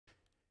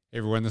Hey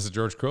everyone, this is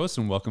George Couros,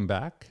 and welcome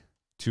back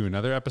to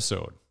another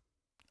episode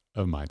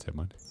of Mindset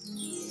Monday.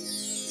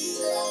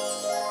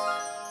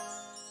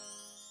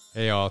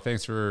 Hey y'all,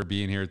 thanks for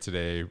being here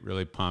today.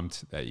 Really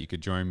pumped that you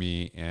could join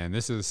me. And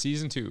this is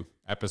season 2,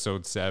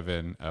 episode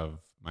 7 of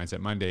Mindset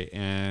Monday.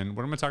 And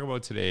what I'm going to talk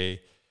about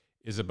today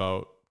is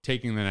about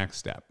taking the next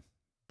step,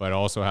 but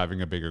also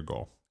having a bigger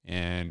goal.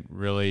 And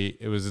really,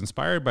 it was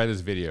inspired by this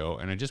video.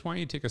 And I just want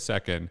you to take a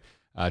second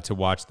to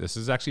watch this.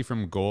 This is actually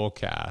from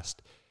Goalcast.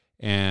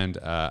 And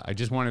I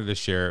just wanted to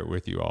share it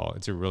with you all.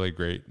 It's a really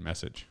great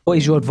message. What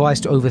is your advice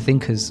to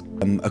overthinkers?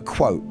 A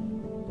quote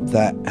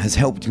that has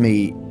helped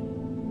me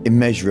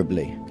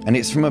immeasurably. And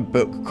it's from a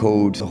book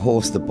called The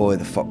Horse, the Boy,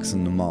 the Fox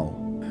and the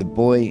Mole. The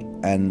boy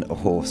and a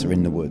horse are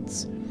in the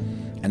woods.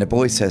 And the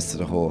boy says to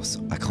the horse,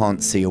 "I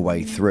can't see a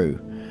way through."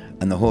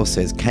 And the horse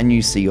says, "Can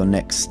you see your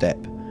next step?"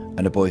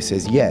 And the boy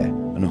says, "Yeah."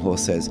 And the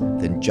horse says,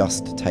 "Then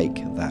just take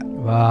that."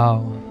 Wow.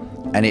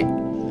 And it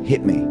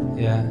hit me.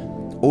 Yeah.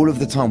 All of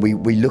the time, we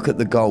look at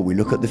the goal, we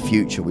look at the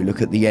future, we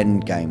look at the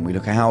end game, we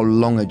look at how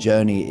long a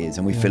journey it is,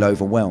 and we feel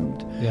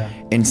overwhelmed. Yeah.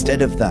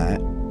 Instead of that,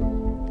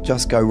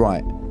 just go,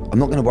 right, I'm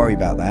not going to worry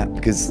about that,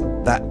 because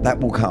that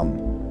will come.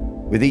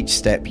 With each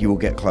step, you will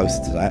get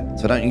closer to that.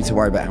 So I don't need to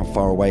worry about how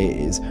far away it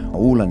is.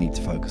 All I need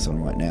to focus on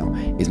right now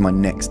is my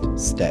next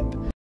step.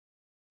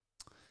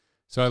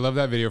 So I love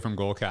that video from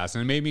Goalcast,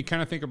 and it made me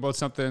kind of think about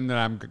something that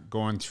I'm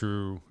going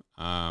through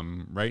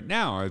right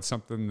now. It's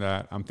something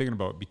that I'm thinking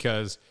about,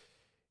 because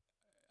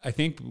I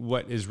think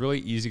what is really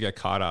easy to get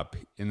caught up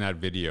in that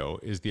video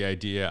is the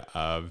idea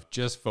of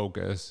just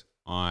focus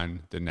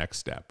on the next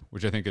step,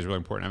 which I think is really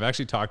important. I've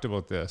actually talked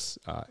about this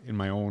in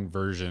my own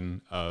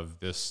version of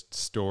this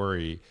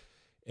story,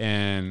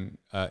 and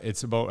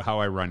it's about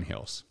how I run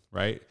hills,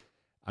 right?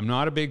 I'm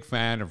not a big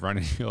fan of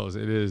running hills.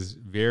 It is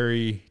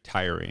very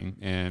tiring,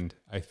 and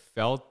I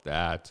felt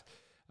that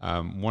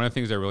one of the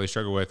things I really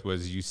struggled with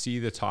was you see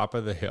the top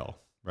of the hill,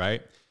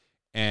 right?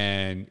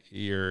 And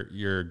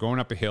you're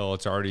going up a hill,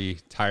 it's already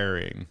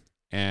tiring.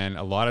 And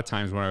a lot of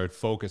times when I would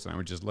focus and I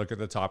would just look at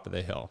the top of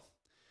the hill,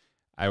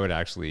 I would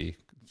actually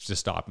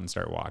just stop and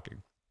start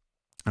walking.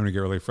 I'm gonna get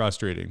really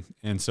frustrating.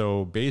 And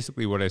so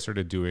basically what I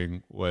started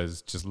doing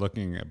was just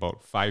looking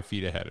about 5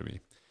 feet ahead of me,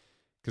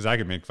 because I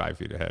could make 5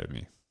 feet ahead of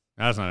me.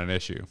 That's not an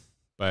issue,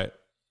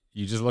 but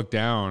you just look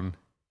down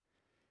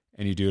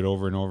and you do it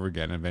over and over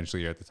again. And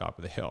eventually you're at the top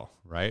of the hill,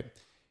 right?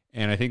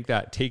 And I think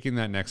that taking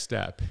that next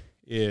step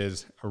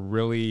is a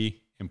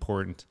really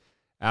important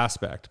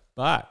aspect.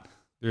 But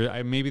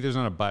maybe there's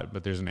not a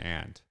but there's an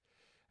and.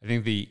 I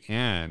think the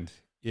and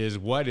is,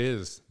 what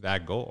is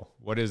that goal?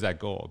 What is that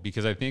goal?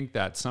 Because I think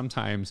that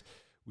sometimes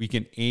we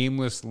can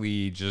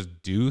aimlessly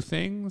just do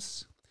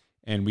things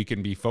and we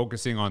can be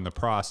focusing on the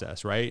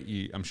process, right?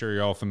 I'm sure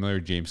you're all familiar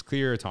with James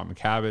Clear, Atomic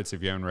Habits.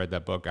 If you haven't read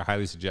that book, I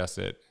highly suggest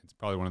it. It's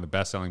probably one of the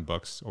best-selling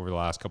books over the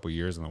last couple of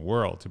years in the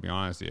world, to be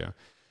honest with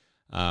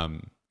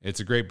you.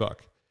 It's a great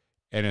book.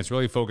 And it's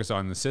really focused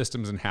on the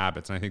systems and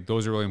habits. And I think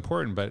those are really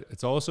important, but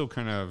it's also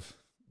kind of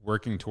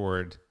working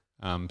toward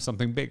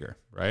something bigger,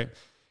 right?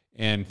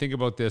 And think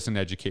about this in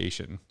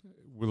education.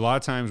 A lot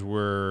of times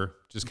we're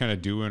just kind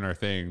of doing our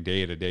thing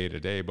day to day to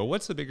day, but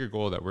what's the bigger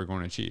goal that we're going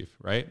to achieve,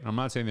 right? I'm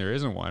not saying there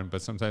isn't one,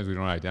 but sometimes we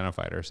don't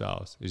identify it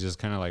ourselves. It's just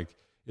kind of like,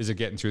 is it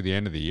getting through the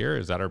end of the year?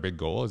 Is that our big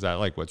goal? Is that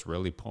like what's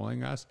really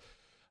pulling us?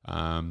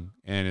 And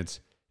it's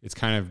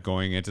kind of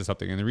going into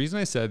something. And the reason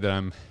I said that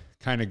I'm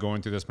kind of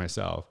going through this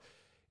myself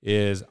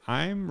is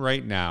I'm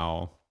right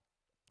now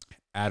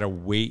at a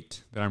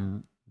weight that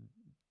I'm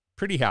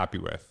pretty happy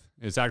with.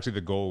 It's actually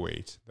the goal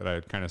weight that I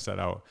kind of set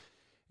out.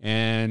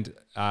 And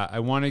I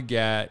want to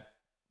get,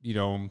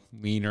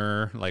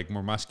 leaner, like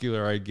more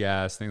muscular, I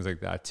guess, things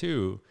like that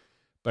too.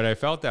 But I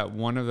felt that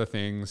one of the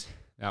things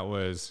that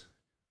was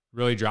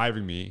really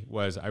driving me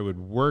was I would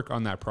work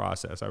on that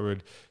process. I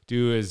would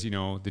do, as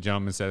the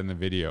gentleman said in the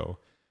video,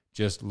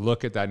 just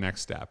look at that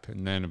next step.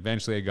 And then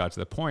eventually I got to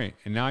the point,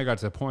 and now I got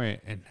to the point,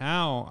 and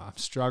now I'm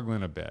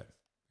struggling a bit.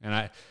 And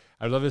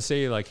I'd love to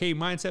say like, hey,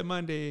 Mindset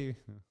Monday.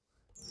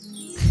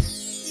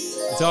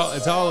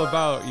 It's all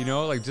about,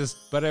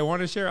 but I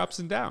want to share ups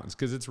and downs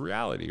because it's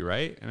reality,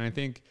 right? And I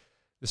think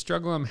the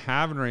struggle I'm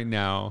having right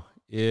now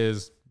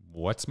is,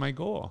 what's my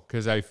goal?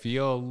 Because I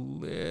feel a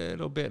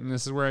little bit, and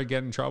this is where I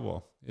get in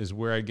trouble, is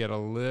where I get a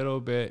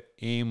little bit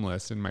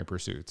aimless in my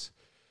pursuits.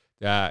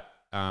 That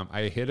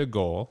I hit a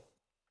goal,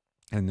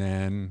 and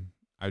then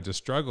I just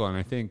struggle. And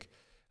I think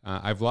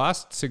I've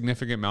lost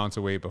significant amounts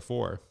of weight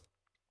before.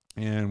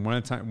 And one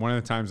of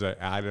the times I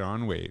added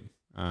on weight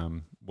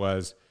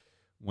was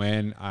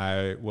when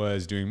I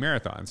was doing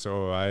marathons.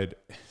 So I'd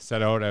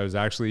set out, I was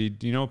actually,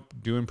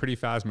 doing pretty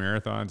fast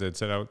marathons. I'd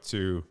set out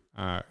to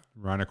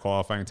run a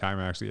qualifying time.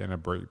 I actually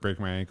ended up break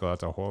my ankle.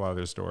 That's a whole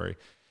other story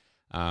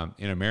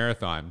in a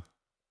marathon.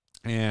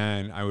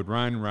 And I would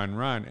run.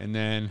 And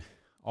then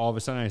all of a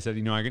sudden I said,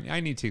 I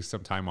need to take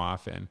some time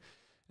off. And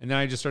then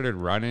I just started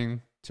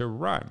running to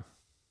run,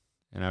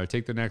 and I would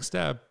take the next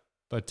step,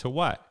 but to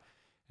what?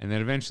 And then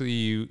eventually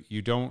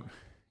you kind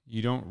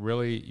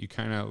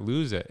of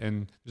lose it.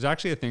 And there's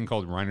actually a thing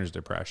called runner's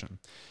depression.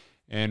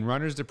 And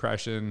runner's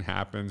depression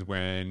happens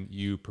when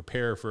you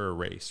prepare for a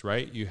race,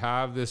 right? You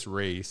have this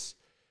race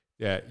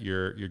that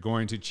you're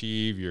going to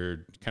achieve.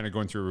 You're kind of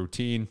going through a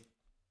routine.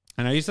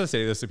 And I used to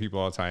say this to people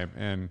all the time.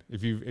 And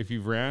if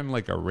you've ran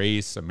like a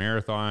race, a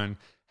marathon,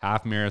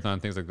 half marathon,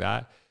 things like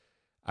that,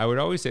 I would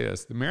always say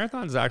this: the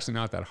marathon is actually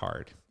not that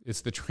hard.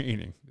 It's the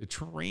training. The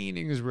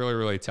training is really,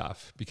 really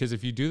tough, because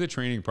if you do the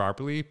training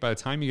properly, by the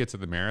time you get to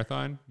the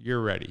marathon,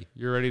 you're ready.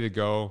 You're ready to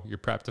go. You're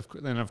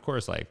prepped. And of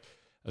course, like,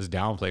 I was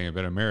downplaying a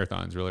bit, of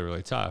marathon is really,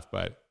 really tough,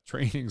 but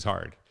training's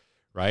hard,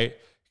 right?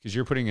 Because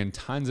you're putting in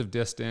tons of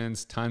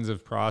distance, tons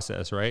of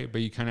process, right?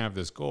 But you kind of have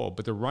this goal.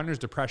 But the runner's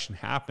depression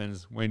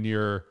happens when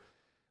you're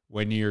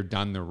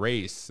done the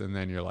race, and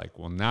then you're like,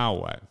 well, now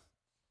what?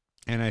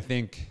 And I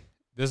think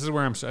this is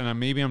where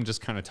maybe I'm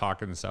just kind of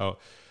talking this out.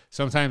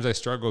 Sometimes I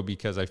struggle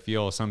because I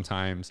feel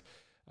sometimes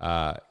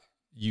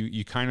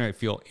you kind of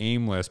feel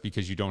aimless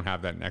because you don't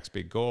have that next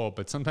big goal.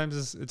 But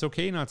sometimes it's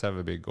okay not to have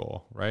a big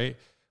goal, right?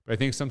 But I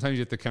think sometimes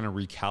you have to kind of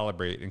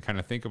recalibrate and kind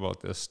of think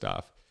about this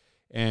stuff.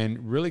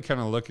 And really kind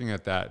of looking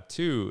at that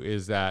too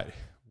is that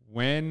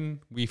when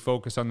we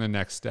focus on the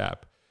next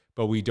step,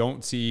 but we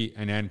don't see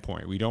an end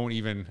point, we don't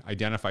even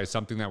identify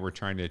something that we're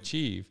trying to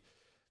achieve,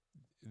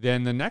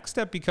 then the next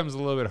step becomes a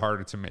little bit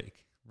harder to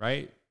make,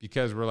 right?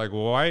 Because we're like,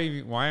 well, why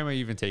am I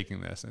even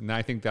taking this? And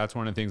I think that's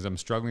one of the things I'm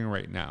struggling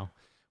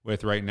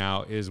with right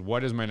now is,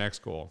 what is my next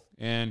goal?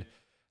 And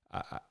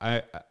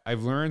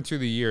I've learned through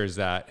the years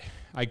that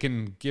I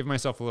can give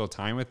myself a little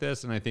time with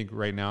this. And I think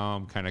right now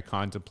I'm kind of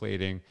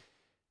contemplating,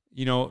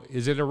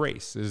 is it a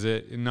race? Is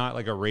it not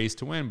like a race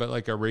to win, but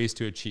like a race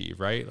to achieve,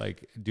 right?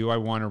 Like, do I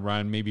want to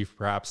run, maybe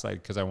perhaps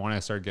like, because I want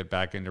to get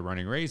back into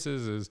running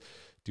races, is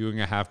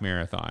doing a half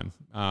marathon,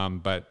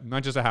 but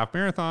not just a half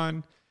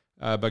marathon,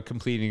 but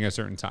completing a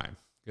certain time,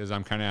 because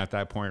I'm kind of at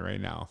that point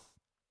right now.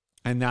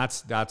 And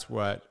that's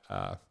what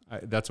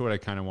I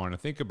kind of want to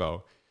think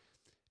about.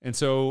 And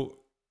so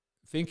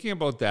thinking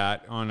about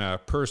that on a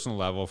personal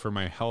level for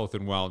my health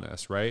and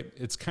wellness, right?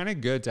 It's kind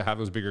of good to have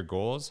those bigger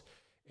goals.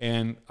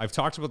 And I've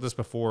talked about this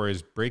before,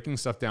 is breaking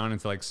stuff down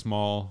into like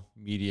small,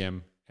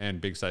 medium, and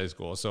big size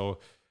goals. So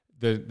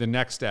the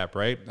next step,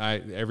 right?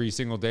 Every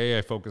single day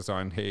I focus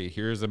on, hey,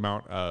 here's the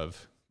amount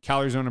of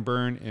calories I want to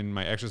burn in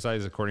my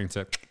exercise according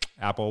to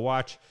Apple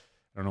Watch.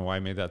 I don't know why I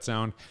made that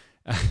sound,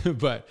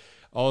 but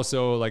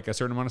also like a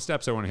certain amount of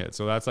steps I want to hit.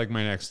 So that's like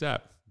my next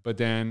step. But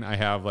then I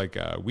have like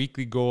a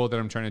weekly goal that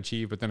I'm trying to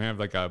achieve, but then I have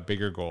like a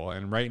bigger goal.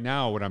 And right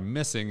now what I'm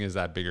missing is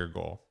that bigger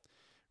goal,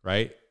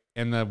 right?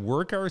 And the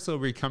workouts are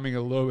becoming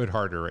a little bit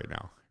harder right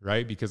now,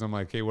 right? Because I'm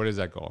like, hey, what is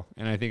that goal?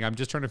 And I think I'm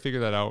just trying to figure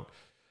that out,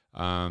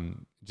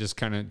 just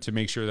kind of to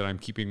make sure that I'm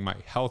keeping my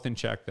health in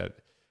check, that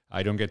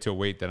I don't get to a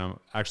weight that I'm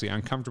actually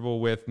uncomfortable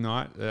with,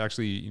 not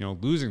actually,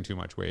 losing too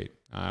much weight.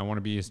 I want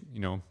to be,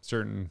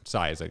 certain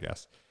size, I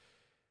guess.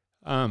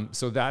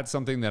 So that's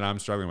something that I'm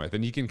struggling with.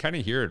 And you can kind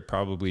of hear it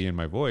probably in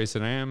my voice.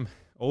 And I am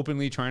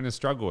openly trying to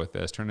struggle with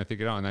this, trying to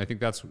figure it out. And I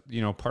think that's,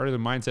 part of the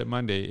Mindset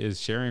Monday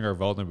is sharing our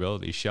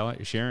vulnerability,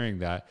 sharing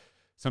that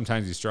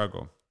sometimes you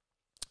struggle.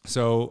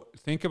 So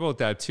think about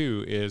that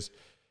too, is,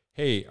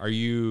 hey, are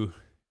you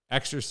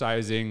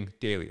exercising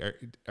daily?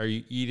 Are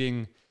you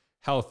eating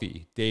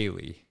healthy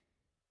daily?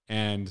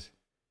 And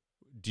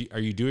are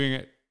you doing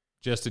it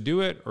just to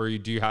do it, or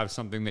do you have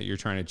something that you're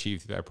trying to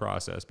achieve through that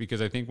process?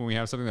 Because I think when we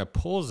have something that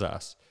pulls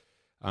us,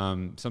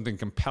 something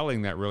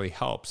compelling that really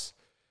helps,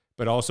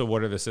 but also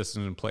what are the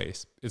systems in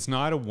place? It's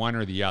not a one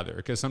or the other,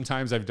 because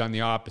sometimes I've done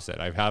the opposite.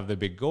 I have the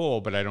big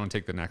goal, but I don't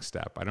take the next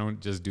step. I don't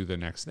just do the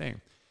next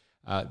thing.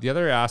 The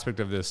other aspect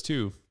of this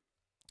too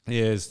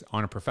is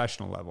on a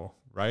professional level,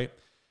 right?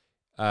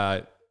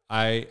 I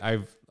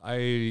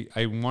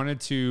wanted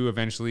to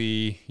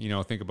eventually,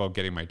 think about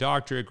getting my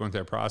doctorate, going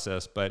through that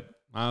process, but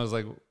I was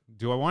like,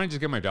 do I want to just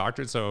get my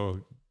doctorate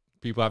so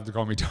people have to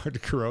call me Dr.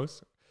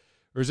 Couros?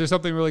 Or is there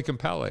something really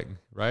compelling,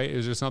 right?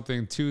 Is there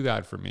something to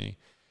that for me?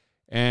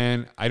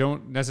 And I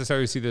don't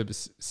necessarily see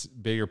the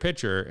bigger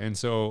picture. And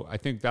so I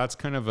think that's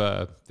kind of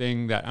a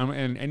thing that,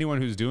 and anyone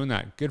who's doing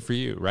that, good for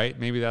you, right?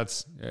 Maybe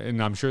that's,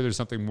 and I'm sure there's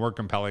something more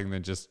compelling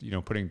than just,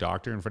 putting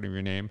doctor in front of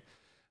your name.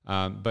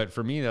 But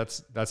for me,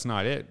 that's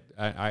not it.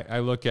 I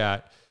look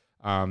at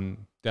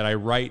that I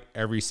write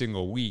every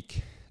single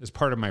week as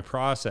part of my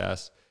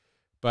process,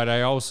 but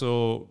I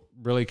also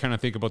really kind of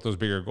think about those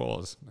bigger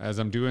goals. As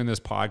I'm doing this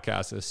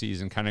podcast this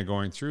season, kind of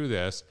going through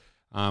this,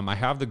 I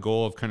have the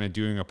goal of kind of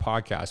doing a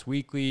podcast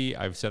weekly.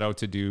 I've set out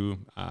to do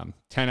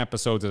 10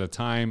 episodes at a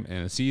time in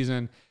a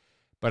season,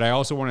 but I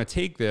also want to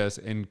take this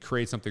and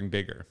create something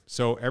bigger.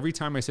 So every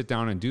time I sit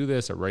down and do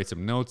this, I write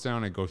some notes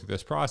down, I go through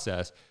this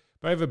process,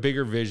 but I have a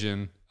bigger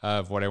vision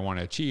of what I want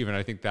to achieve. And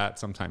I think that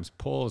sometimes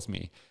pulls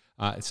me.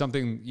 It's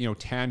something,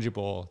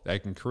 tangible that I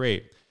can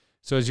create.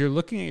 So as you're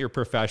looking at your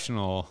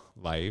professional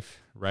life,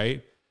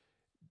 right?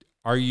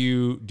 Do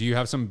you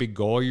have some big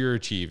goal you're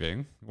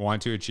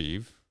want to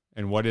achieve?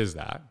 And what is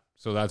that?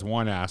 So that's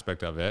one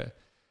aspect of it.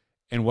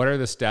 And what are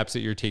the steps that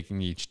you're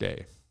taking each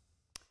day?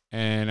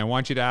 And I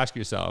want you to ask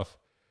yourself,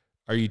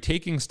 are you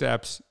taking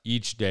steps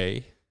each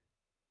day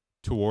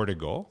toward a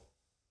goal?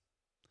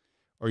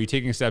 Or are you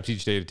taking steps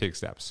each day to take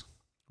steps,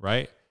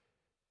 right?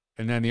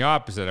 And then the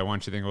opposite, I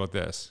want you to think about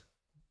this.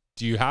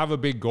 Do you have a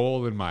big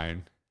goal in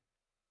mind,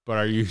 but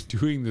are you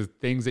doing the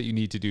things that you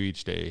need to do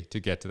each day to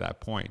get to that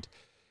point?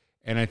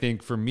 And I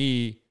think for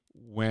me,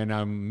 when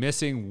I'm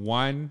missing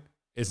one,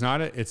 it's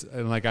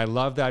like, I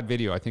love that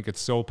video. I think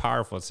it's so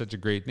powerful. It's such a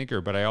great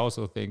thinker, but I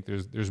also think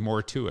there's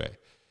more to it.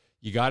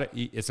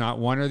 It's not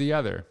one or the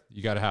other.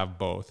 You got to have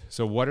both.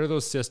 So what are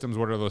those systems?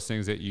 What are those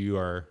things that you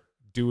are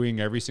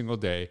doing every single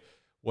day?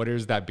 What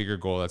is that bigger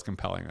goal that's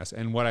compelling us?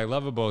 And what I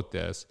love about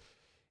this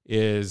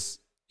is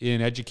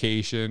in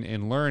education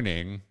and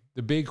learning,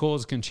 the big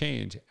goals can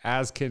change,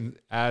 as can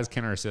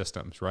our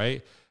systems,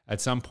 right?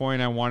 At some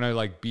point I want to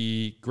like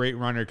be great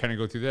runner, kind of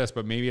go through this,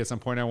 but maybe at some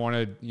point I want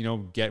to,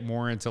 get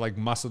more into like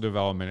muscle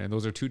development. And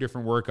those are two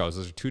different workouts.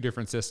 Those are two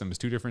different systems,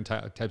 two different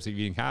types of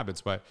eating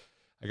habits. But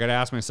I got to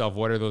ask myself,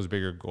 what are those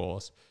bigger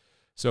goals?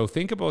 So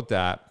think about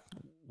that.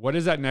 What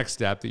is that next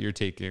step that you're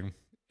taking?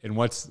 And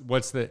what's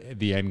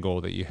the end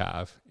goal that you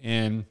have?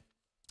 And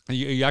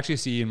you actually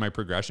see in my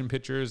progression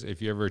pictures,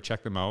 if you ever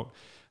check them out,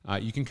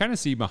 you can kind of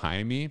see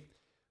behind me,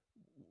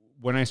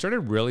 when I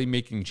started really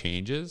making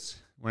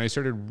changes, behind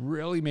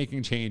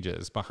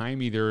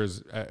me, there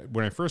was,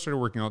 when I first started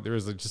working out, there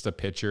was just a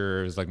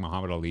picture. It was like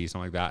Muhammad Ali,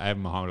 something like that. I have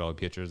Muhammad Ali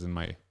pictures in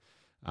my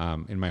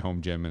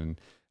home gym, and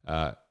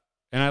I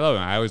love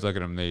them. I always look at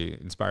them. They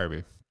inspire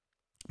me.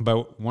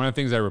 But one of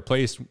the things I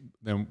replaced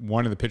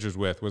one of the pictures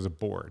with was a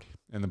board.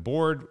 And the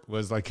board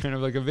was like kind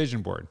of like a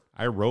vision board.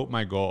 I wrote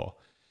my goal.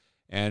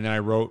 And then I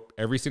wrote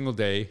every single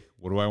day,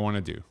 what do I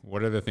want to do?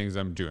 What are the things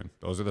I'm doing?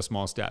 Those are the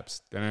small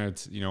steps. Then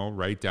it's,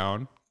 write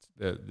down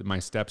my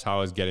steps, how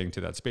I was getting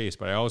to that space.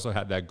 But I also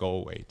had that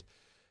goal weight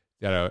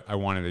that I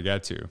wanted to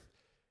get to.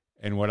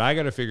 And what I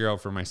got to figure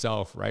out for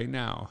myself right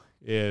now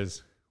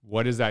is,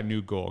 what is that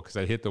new goal? Because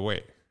I hit the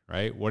weight,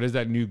 right? What is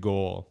that new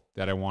goal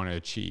that I want to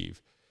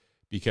achieve?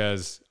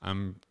 Because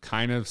I'm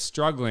kind of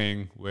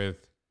struggling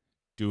with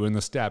doing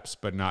the steps,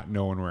 but not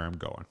knowing where I'm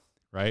going,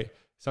 right?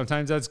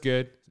 Sometimes that's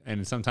good.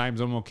 And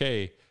sometimes I'm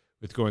okay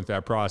with going through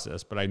that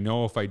process, but I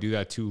know if I do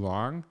that too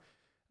long,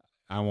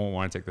 I won't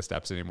want to take the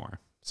steps anymore.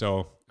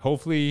 So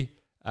hopefully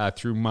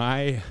through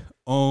my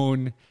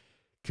own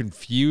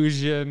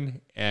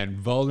confusion and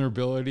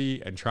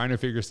vulnerability and trying to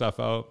figure stuff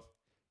out,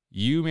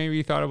 you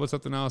maybe thought about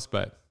something else,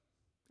 but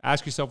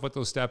ask yourself what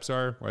those steps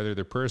are, whether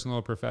they're personal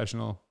or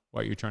professional,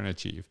 what you're trying to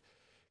achieve.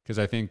 Because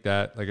I think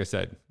that, like I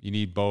said, you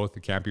need both.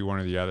 It can't be one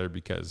or the other,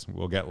 because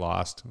we'll get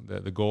lost.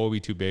 The goal will be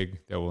too big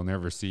that we'll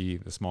never see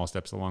the small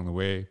steps along the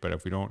way. But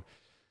if we don't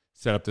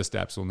set up the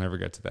steps, we'll never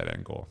get to that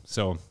end goal.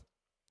 So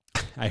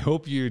I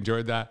hope you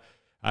enjoyed that.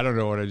 I don't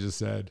know what I just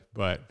said,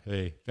 but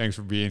hey, thanks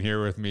for being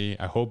here with me.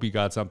 I hope you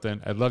got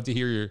something. I'd love to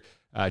hear your,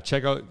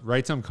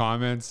 write some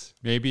comments.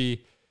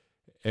 Maybe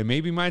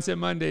Mindset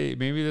Monday,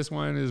 maybe this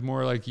one is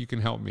more like you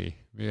can help me.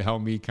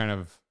 Help me kind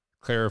of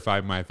clarify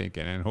my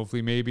thinking, and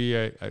hopefully maybe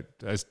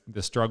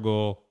the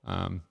struggle,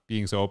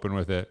 being so open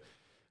with it,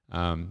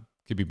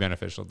 could be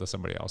beneficial to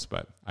somebody else.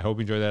 But I hope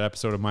you enjoyed that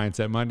episode of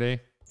Mindset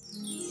Monday.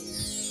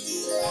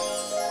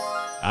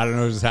 I don't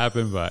know what just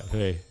happened, but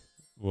hey,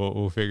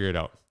 we'll figure it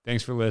out.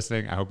 Thanks for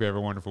listening. I hope you have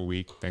a wonderful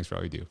week. Thanks for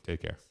all you do.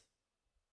 Take care.